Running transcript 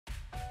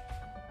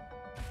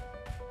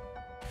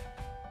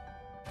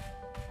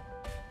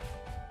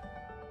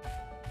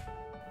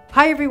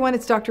Hi everyone,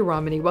 it's Dr.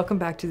 Ramani. Welcome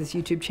back to this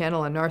YouTube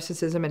channel on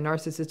narcissism and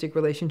narcissistic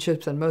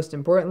relationships, and most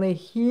importantly,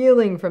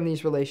 healing from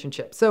these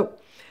relationships. So,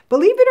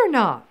 believe it or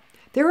not,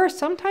 there are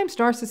sometimes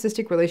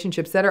narcissistic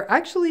relationships that are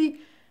actually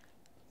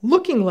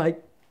looking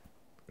like,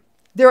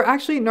 there are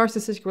actually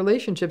narcissistic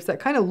relationships that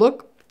kind of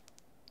look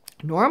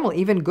normal,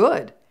 even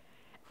good.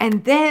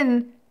 And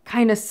then,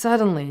 kind of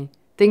suddenly,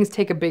 things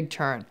take a big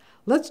turn.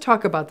 Let's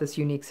talk about this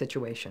unique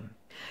situation.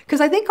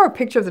 Because I think our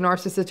picture of the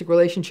narcissistic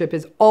relationship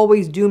is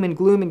always doom and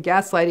gloom and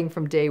gaslighting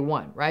from day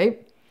one,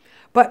 right?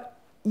 But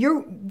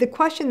the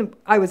question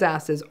I was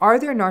asked is, are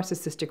there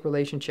narcissistic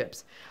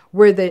relationships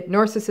where the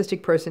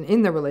narcissistic person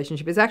in the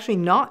relationship is actually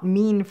not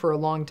mean for a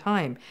long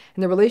time,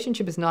 and the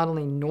relationship is not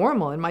only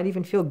normal, and might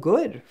even feel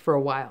good for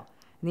a while?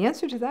 And the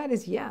answer to that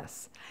is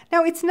yes.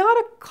 Now, it's not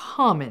a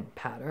common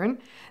pattern.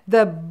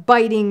 The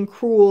biting,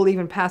 cruel,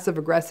 even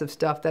passive-aggressive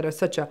stuff that are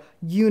such a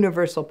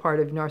universal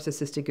part of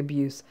narcissistic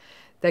abuse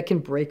that can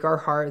break our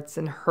hearts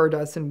and hurt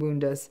us and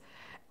wound us.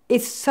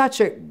 That's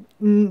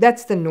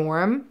the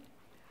norm.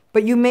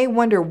 But you may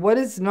wonder, what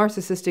does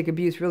narcissistic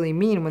abuse really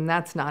mean when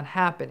that's not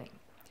happening?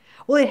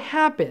 Well, it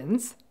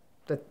happens,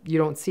 but you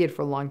don't see it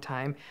for a long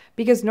time,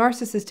 because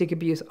narcissistic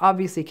abuse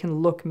obviously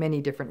can look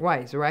many different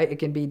ways, right? It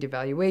can be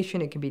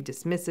devaluation, it can be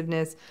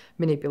dismissiveness,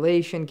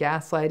 manipulation,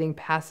 gaslighting,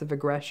 passive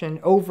aggression,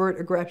 overt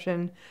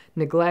aggression,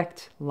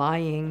 neglect,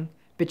 lying,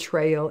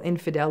 betrayal,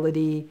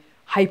 infidelity,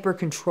 hyper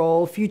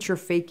control, future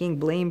faking,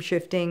 blame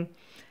shifting.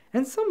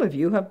 And some of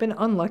you have been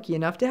unlucky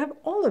enough to have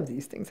all of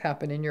these things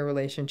happen in your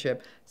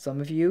relationship.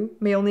 Some of you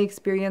may only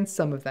experience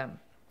some of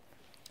them.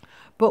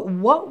 But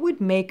what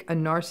would make a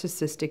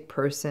narcissistic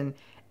person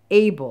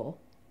able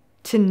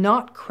to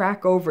not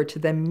crack over to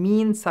the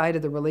mean side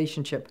of the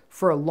relationship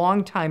for a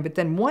long time, but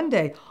then one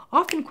day,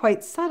 often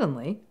quite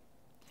suddenly,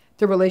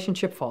 the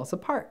relationship falls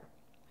apart?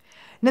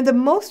 Now, the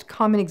most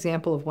common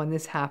example of when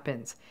this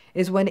happens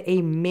is when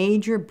a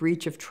major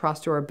breach of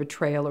trust or a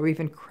betrayal or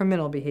even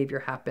criminal behavior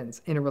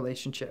happens in a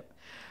relationship.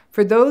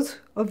 For those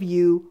of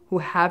you who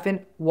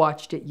haven't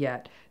watched it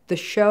yet, the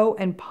show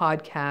and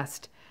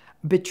podcast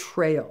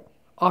Betrayal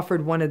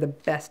offered one of the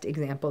best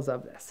examples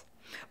of this.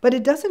 But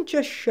it doesn't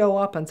just show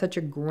up on such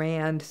a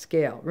grand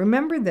scale.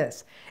 Remember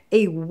this,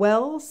 a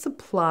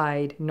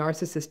well-supplied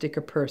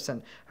narcissistic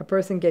person, a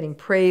person getting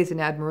praise and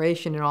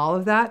admiration and all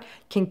of that,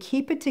 can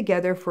keep it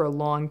together for a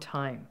long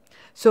time.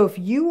 So if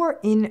you are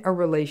in a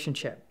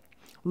relationship,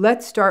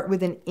 let's start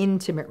with an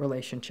intimate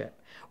relationship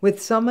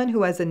with someone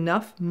who has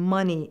enough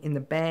money in the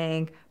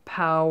bank,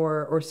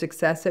 power, or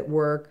success at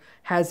work,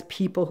 has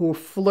people who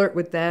flirt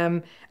with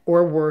them,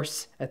 or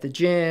worse, at the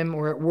gym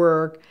or at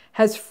work,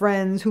 has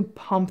friends who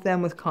pump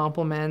them with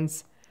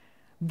compliments.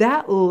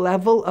 That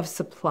level of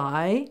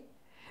supply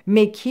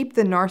may keep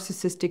the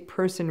narcissistic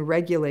person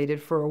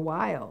regulated for a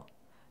while,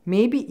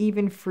 maybe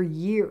even for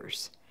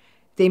years.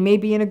 They may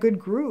be in a good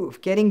groove,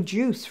 getting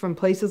juice from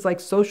places like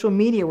social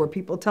media where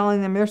people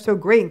telling them they're so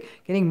great,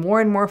 getting more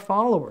and more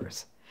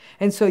followers.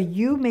 And so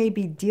you may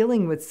be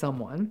dealing with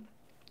someone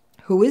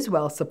who is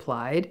well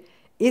supplied,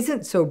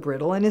 isn't so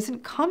brittle, and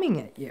isn't coming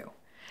at you.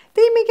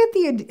 They may get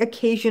the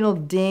occasional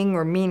ding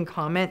or mean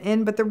comment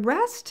in, but the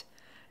rest,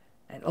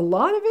 and a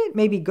lot of it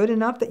may be good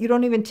enough that you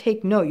don't even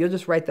take note. You'll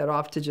just write that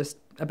off to just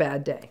a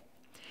bad day.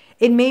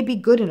 It may be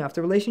good enough,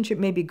 the relationship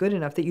may be good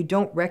enough that you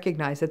don't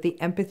recognize that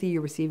the empathy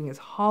you're receiving is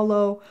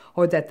hollow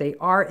or that they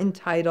are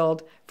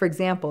entitled. For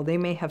example, they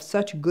may have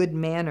such good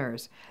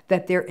manners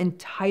that their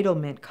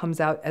entitlement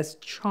comes out as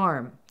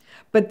charm.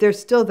 But there's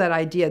still that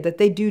idea that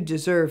they do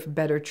deserve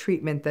better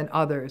treatment than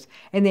others.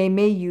 And they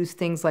may use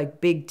things like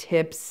big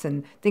tips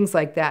and things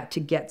like that to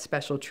get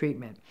special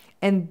treatment.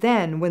 And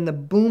then when the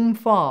boom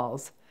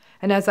falls,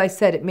 and as I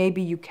said, it may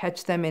be you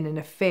catch them in an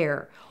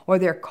affair, or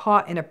they're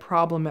caught in a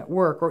problem at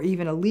work, or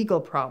even a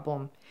legal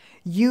problem,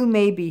 you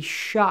may be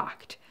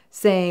shocked,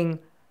 saying,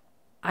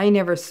 I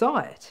never saw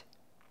it.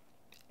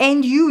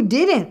 And you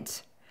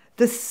didn't.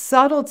 The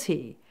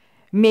subtlety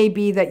may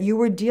be that you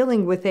were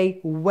dealing with a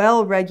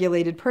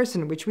well-regulated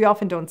person, which we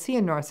often don't see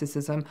in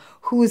narcissism,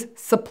 whose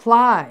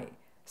supply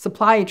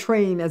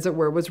train, as it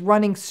were, was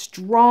running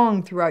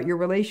strong throughout your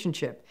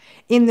relationship.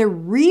 In the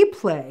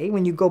replay,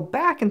 when you go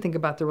back and think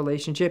about the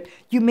relationship,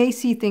 you may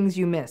see things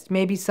you missed.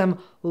 Maybe some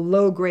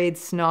low-grade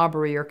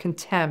snobbery or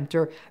contempt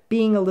or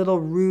being a little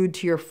rude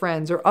to your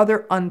friends or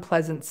other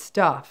unpleasant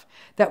stuff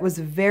that was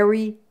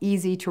very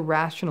easy to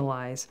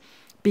rationalize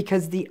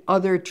because the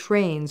other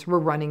trains were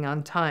running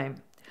on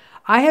time.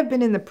 I have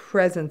been in the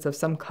presence of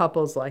some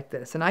couples like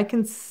this, and I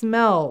can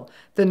smell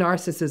the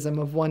narcissism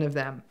of one of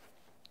them.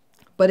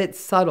 But it's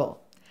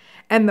subtle.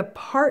 And the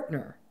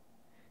partner,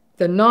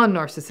 the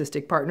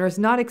non-narcissistic partner, is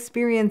not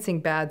experiencing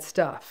bad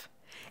stuff.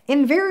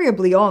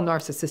 Invariably, all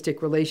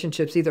narcissistic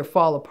relationships either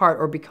fall apart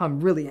or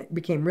became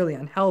really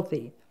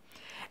unhealthy.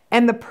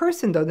 And the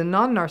person, though, the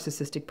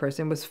non-narcissistic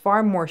person, was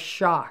far more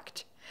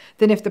shocked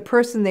than if the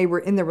person they were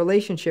in the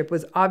relationship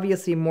was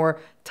obviously more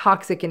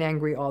toxic and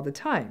angry all the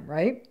time,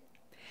 right?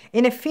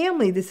 In a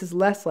family, this is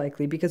less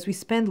likely because we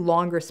spend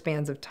longer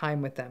spans of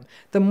time with them.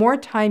 The more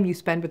time you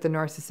spend with the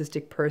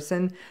narcissistic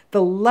person,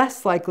 the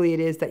less likely it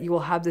is that you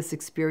will have this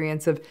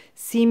experience of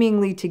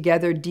seemingly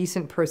together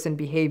decent person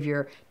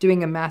behavior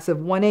doing a massive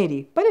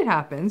 180, but it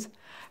happens.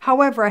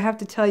 However, I have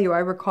to tell you, I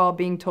recall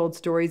being told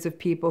stories of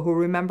people who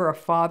remember a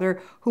father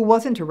who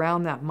wasn't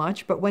around that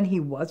much, but when he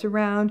was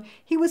around,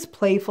 he was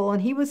playful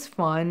and he was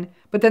fun,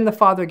 but then the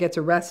father gets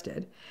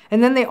arrested.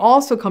 And then they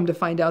also come to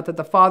find out that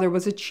the father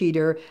was a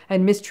cheater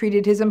and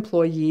mistreated his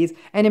employees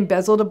and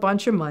embezzled a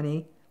bunch of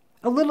money.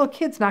 A little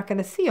kid's not going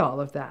to see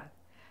all of that.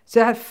 So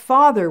that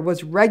father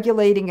was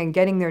regulating and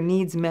getting their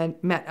needs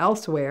met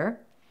elsewhere.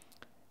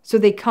 So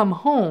they come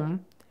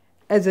home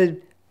as a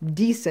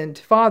decent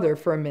father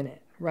for a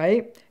minute,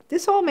 right?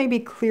 This all may be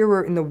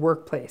clearer in the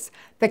workplace.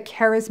 The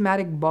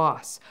charismatic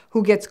boss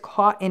who gets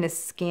caught in a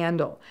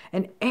scandal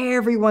and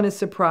everyone is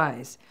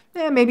surprised.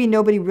 Maybe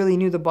nobody really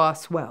knew the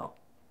boss well.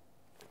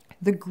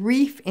 The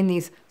grief in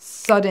these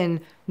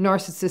sudden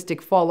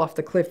narcissistic fall off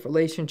the cliff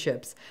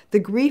relationships, the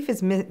grief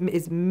is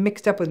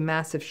mixed up with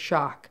massive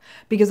shock,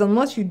 because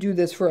unless you do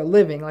this for a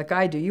living like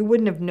I do, you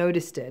wouldn't have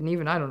noticed it. And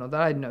even I don't know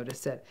that I'd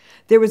noticed it.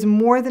 There was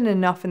more than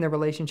enough in the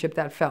relationship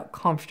that felt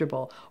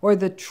comfortable, or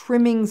the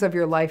trimmings of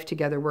your life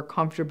together were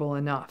comfortable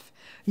enough.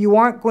 You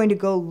aren't going to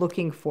go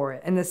looking for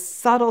it. And the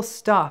subtle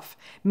stuff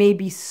may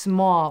be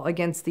small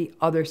against the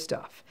other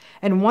stuff.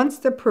 And once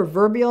the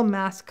proverbial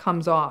mask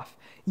comes off,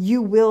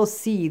 you will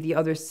see the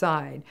other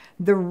side.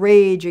 The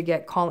rage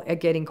at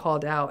getting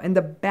called out and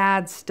the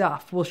bad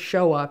stuff will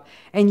show up,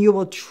 and you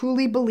will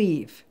truly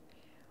believe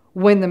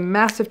when the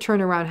massive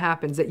turnaround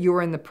happens that you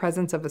are in the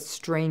presence of a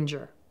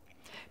stranger.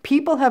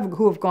 People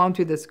who have gone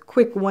through this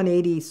quick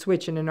 180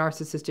 switch in a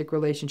narcissistic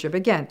relationship,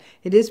 again,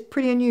 it is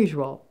pretty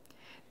unusual.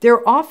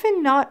 They're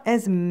often not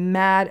as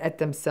mad at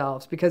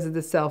themselves because of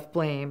the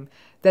self-blame,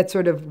 that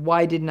sort of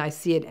why didn't I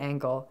see it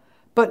angle.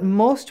 But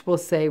most will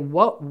say,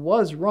 what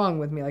was wrong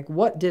with me? Like,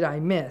 what did I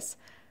miss?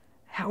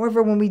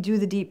 However, when we do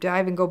the deep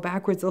dive and go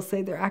backwards, they'll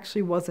say there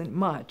actually wasn't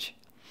much.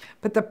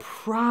 But the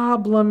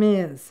problem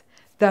is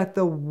that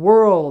the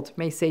world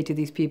may say to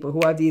these people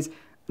who have these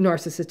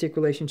narcissistic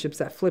relationships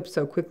that flip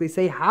so quickly,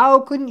 say, how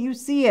couldn't you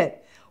see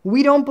it?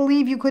 We don't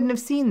believe you couldn't have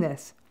seen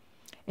this.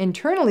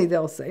 Internally,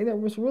 they'll say there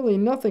was really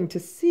nothing to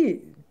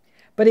see.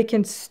 But it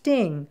can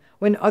sting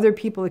when other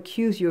people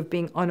accuse you of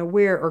being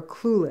unaware or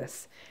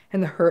clueless,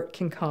 and the hurt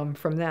can come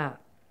from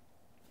that.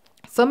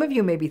 Some of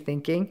you may be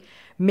thinking,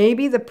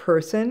 maybe the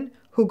person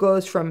who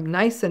goes from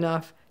nice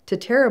enough to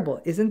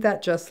terrible, isn't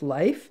that just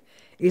life?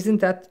 Isn't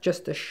that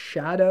just a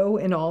shadow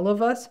in all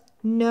of us?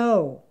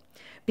 No.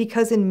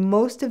 Because in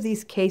most of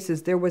these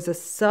cases, there was a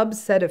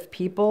subset of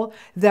people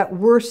that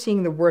were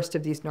seeing the worst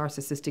of these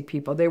narcissistic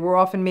people. They were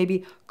often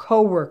maybe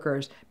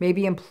coworkers,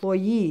 maybe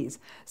employees.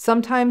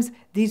 Sometimes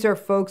these are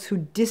folks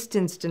who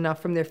distanced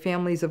enough from their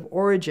families of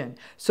origin.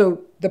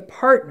 So the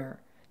partner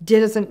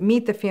doesn't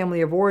meet the family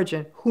of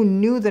origin who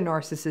knew the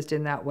narcissist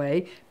in that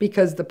way,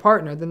 because the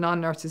partner, the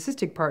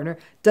non-narcissistic partner,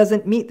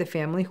 doesn't meet the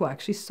family who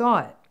actually saw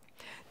it.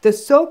 The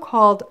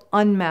so-called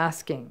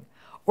unmasking,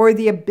 or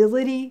the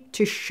ability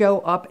to show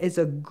up as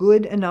a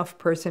good enough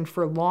person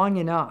for long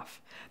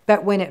enough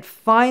that when it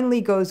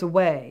finally goes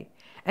away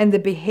and the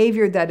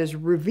behavior that is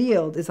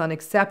revealed is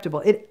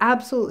unacceptable, it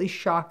absolutely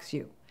shocks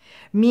you.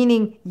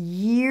 Meaning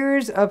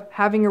years of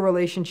having a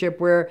relationship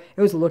where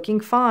it was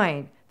looking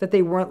fine, that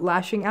they weren't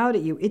lashing out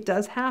at you. It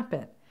does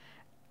happen.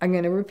 I'm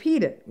going to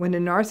repeat it. When a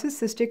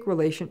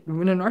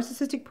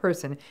narcissistic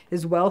person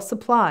is well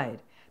supplied,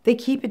 they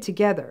keep it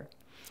together.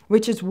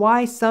 Which is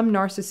why some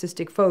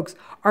narcissistic folks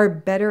are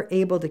better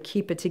able to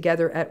keep it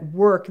together at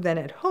work than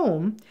at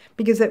home,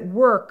 because at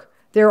work,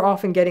 they're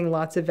often getting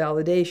lots of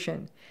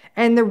validation.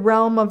 And the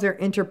realm of their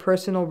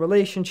interpersonal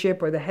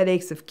relationship or the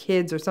headaches of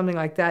kids or something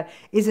like that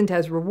isn't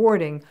as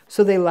rewarding,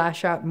 so they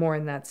lash out more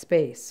in that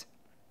space.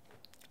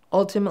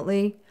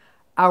 Ultimately,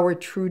 our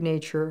true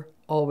nature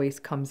always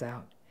comes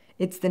out.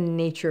 It's the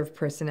nature of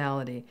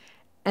personality.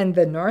 And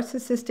the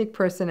narcissistic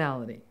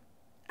personality,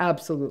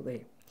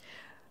 absolutely.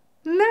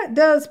 And that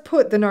does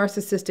put the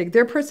narcissistic,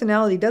 their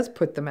personality does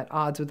put them at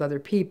odds with other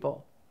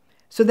people.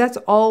 So that's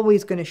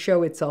always going to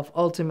show itself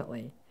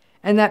ultimately.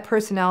 And that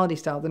personality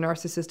style, the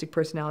narcissistic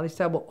personality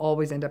style, will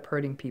always end up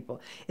hurting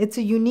people. It's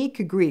a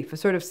unique grief, a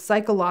sort of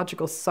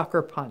psychological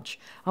sucker punch,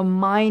 a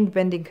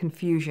mind-bending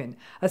confusion,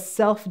 a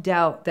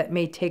self-doubt that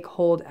may take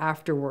hold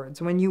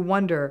afterwards when you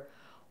wonder,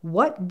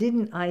 what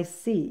didn't I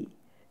see?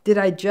 Did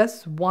I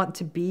just want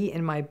to be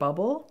in my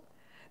bubble?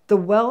 The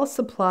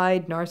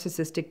well-supplied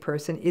narcissistic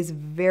person is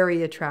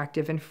very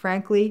attractive, and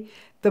frankly,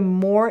 the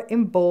more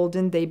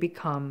emboldened they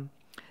become,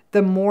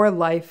 the more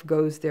life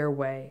goes their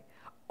way.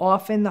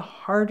 Often the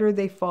harder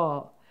they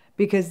fall,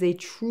 because they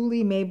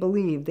truly may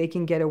believe they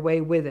can get away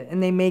with it,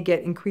 and they may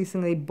get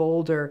increasingly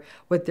bolder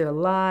with their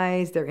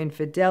lies, their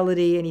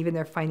infidelity, and even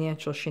their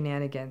financial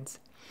shenanigans.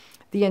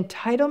 The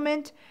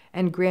entitlement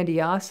and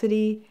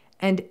grandiosity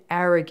and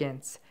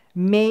arrogance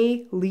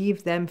may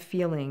leave them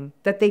feeling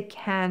that they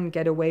can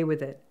get away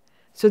with it.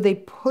 So they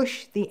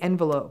push the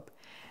envelope,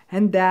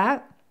 and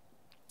that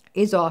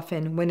is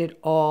often when it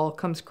all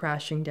comes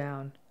crashing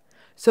down.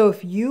 So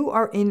if you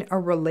are in a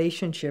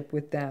relationship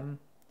with them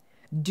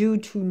due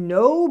to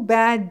no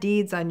bad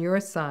deeds on your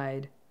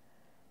side,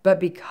 but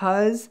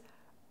because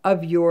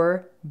of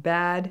your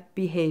bad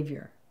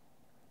behavior,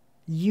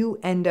 you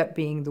end up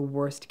being the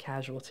worst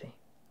casualty.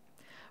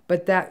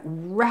 But that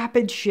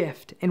rapid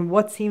shift in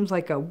what seems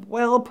like a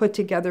well put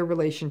together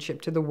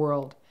relationship to the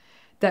world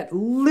that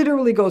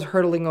literally goes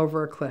hurtling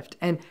over a cliff,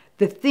 and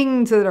the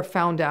things that are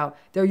found out,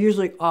 they're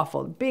usually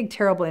awful, big,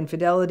 terrible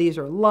infidelities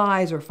or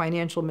lies or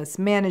financial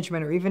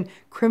mismanagement or even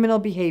criminal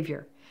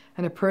behavior.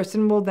 And a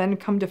person will then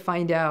come to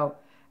find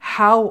out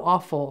how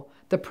awful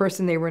the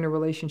person they were in a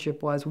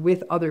relationship was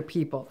with other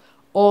people.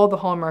 All the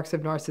hallmarks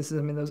of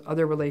narcissism in those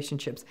other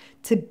relationships.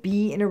 To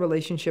be in a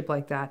relationship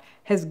like that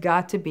has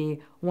got to be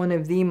one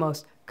of the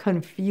most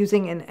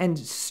confusing and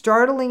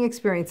startling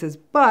experiences.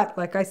 But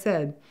like I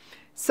said,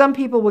 some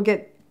people will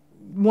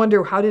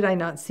wonder, how did I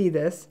not see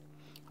this?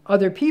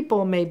 Other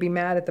people may be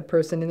mad at the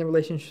person in the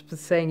relationship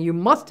saying, you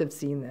must have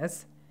seen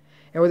this.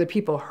 Or the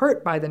people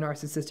hurt by the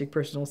narcissistic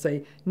person will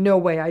say, no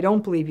way, I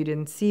don't believe you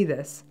didn't see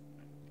this.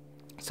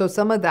 So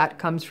some of that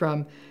comes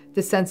from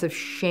the sense of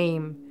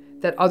shame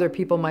that other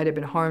people might have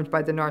been harmed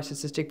by the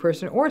narcissistic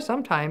person, or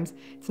sometimes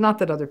it's not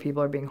that other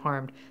people are being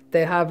harmed.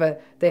 They have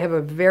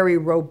a very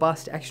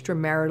robust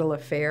extramarital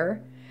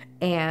affair,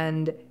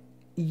 and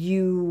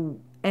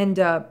you end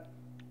up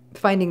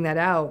finding that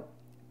out,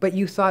 but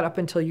you thought up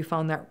until you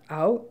found that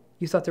out,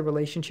 you thought the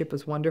relationship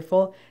was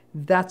wonderful.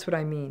 That's what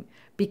I mean.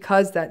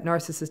 Because that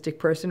narcissistic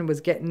person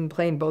was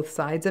playing both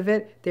sides of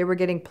it, they were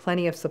getting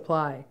plenty of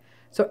supply.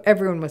 So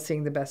everyone was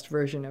seeing the best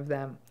version of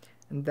them.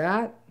 And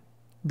that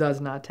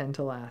does not tend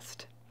to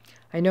last.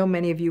 I know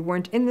many of you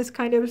weren't in this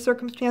kind of a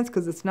circumstance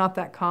because it's not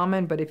that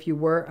common, but if you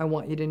were, I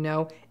want you to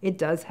know it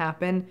does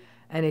happen,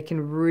 and it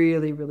can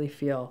really, really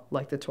feel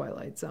like the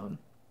Twilight Zone.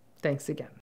 Thanks again.